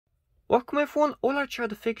Welcome everyone. I'd like to try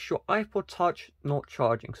to fix your iPod Touch not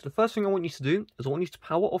charging. So the first thing I want you to do is I want you to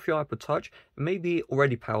power off your iPod Touch. It may be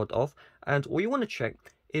already powered off, and all you want to check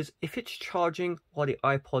is if it's charging while the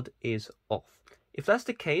iPod is off. If that's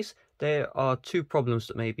the case, there are two problems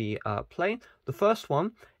that may be playing. The first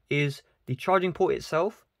one is the charging port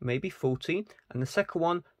itself may be faulty, and the second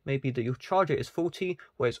one may be that your charger is faulty,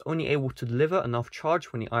 where it's only able to deliver enough charge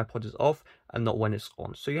when the iPod is off and not when it's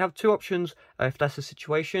on. So you have two options if that's the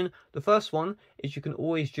situation. The first one is you can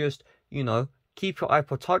always just, keep your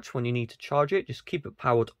iPod Touch when you need to charge it. Just keep it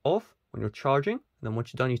powered off when you're charging, and then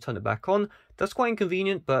once you're done, you turn it back on. That's quite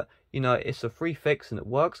inconvenient, but it's a free fix and it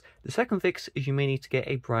works. The second fix is you may need to get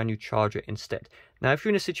a brand new charger instead. Now, if you're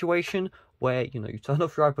in a situation where you turn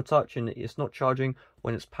off your iPod Touch and it's not charging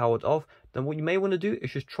when it's powered off, then what you may want to do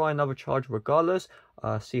is just try another charger regardless,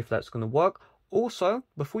 see if that's going to work. Also,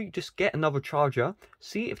 before you just get another charger,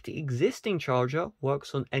 see if the existing charger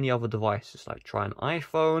works on any other devices, like try an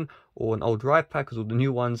iPhone or an older iPad, because all the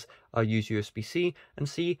new ones use USB-C, and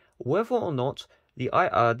see whether or not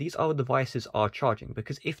these other devices are charging.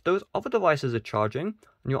 Because if those other devices are charging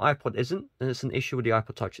and your iPod isn't, then it's an issue with the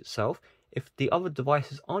iPod Touch itself. If the other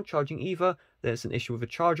devices aren't charging either, then it's an issue with the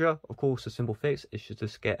charger. Of course, a simple fix is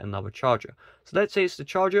just get another charger. So let's say it's the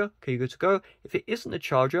charger, okay, you're good to go. If it isn't the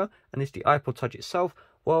charger and it's the iPod Touch itself,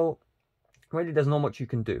 well, really there's not much you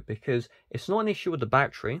can do, because it's not an issue with the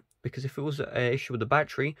battery. Because if it was an issue with the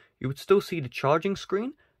battery, you would still see the charging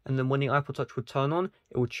screen, and then when the iPod Touch would turn on,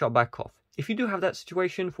 it would shut back off. If you do have that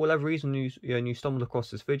situation, for whatever reason you stumbled across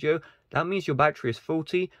this video, that means your battery is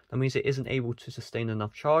faulty. That means it isn't able to sustain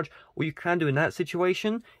enough charge. What you can do in that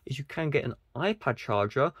situation is you can get an iPad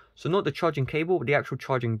charger, so not the charging cable, but the actual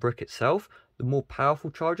charging brick itself, the more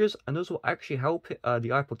powerful chargers, and those will actually help the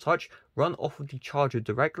iPod Touch run off of the charger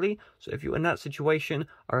directly. So if you're in that situation,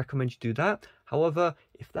 I recommend you do that. However,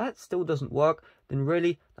 if that still doesn't work, then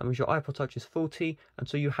really that means your iPod Touch is faulty, and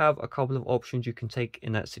so you have a couple of options you can take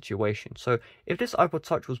in that situation. So if this iPod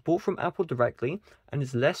Touch was bought from Apple directly and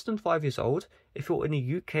is less than 5 years old, if you're in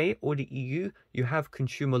the UK or the EU, you have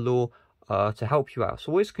consumer law to help you out.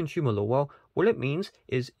 So what is consumer law? Well, what it means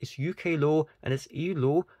is it's UK law and it's EU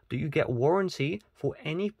law that you get warranty for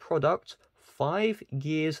any product 5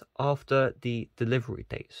 years after the delivery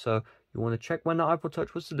date. So you want to check when the iPod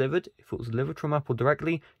Touch was delivered. If it was delivered from Apple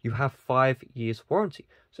directly, you have 5 years warranty.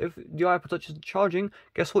 So if the iPod Touch isn't charging,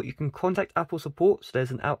 guess what? You can contact Apple support. So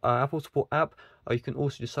there's an Apple support app. You can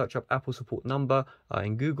also just search up Apple support number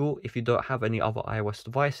in Google. If you don't have any other iOS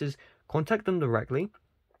devices, contact them directly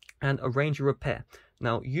and arrange a repair.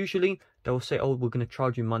 Now, usually they'll say, oh, we're going to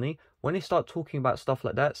charge you money. When they start talking about stuff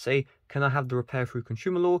like that, say, can I have the repair through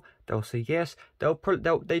consumer law? They'll say yes.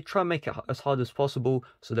 They try and make it as hard as possible.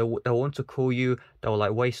 So they'll want to call you.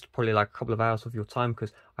 They'll waste probably a couple of hours of your time,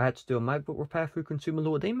 because I had to do a MacBook repair through consumer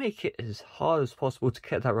law. They make it as hard as possible to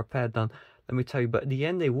get that repair done, let me tell you. But at the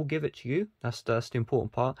end, they will give it to you. That's the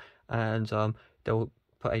important part. And they'll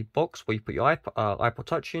put a box where you put your iPod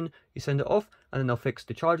Touch in, you send it off, and then they'll fix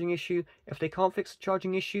the charging issue. If they can't fix the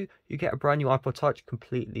charging issue, you get a brand new iPod Touch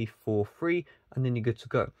completely for free, and then you're good to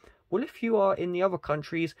go. Well, if you are in the other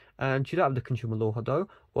countries and you don't have the consumer law though,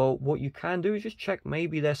 well, what you can do is just check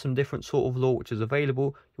maybe there's some different sort of law which is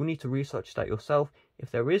available. You'll need to research that yourself.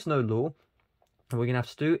 If there is no law, what we're going to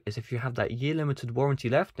have to do is, if you have that year limited warranty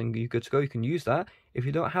left, then you're good to go, you can use that. If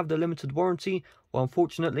you don't have the limited warranty, well,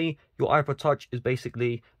 unfortunately, your iPod Touch is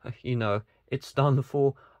basically, it's done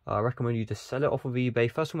for. I recommend you to sell it off of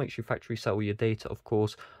eBay. First of all, make sure you factory sell your data, of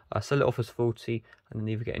course. Sell it off as faulty, and then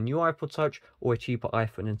either get a new iPod Touch or a cheaper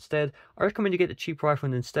iPhone instead. I recommend you get the cheaper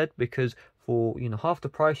iPhone instead, because for half the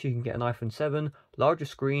price, you can get an iPhone 7, larger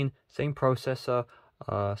screen, same processor,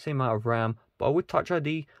 same amount of RAM, but with Touch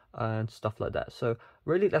ID and stuff like that. So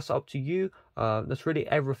really, that's up to you. That's really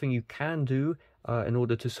everything you can do in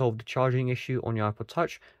order to solve the charging issue on your iPod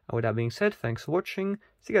Touch. And with that being said, thanks for watching.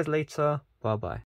 See you guys later. Bye bye.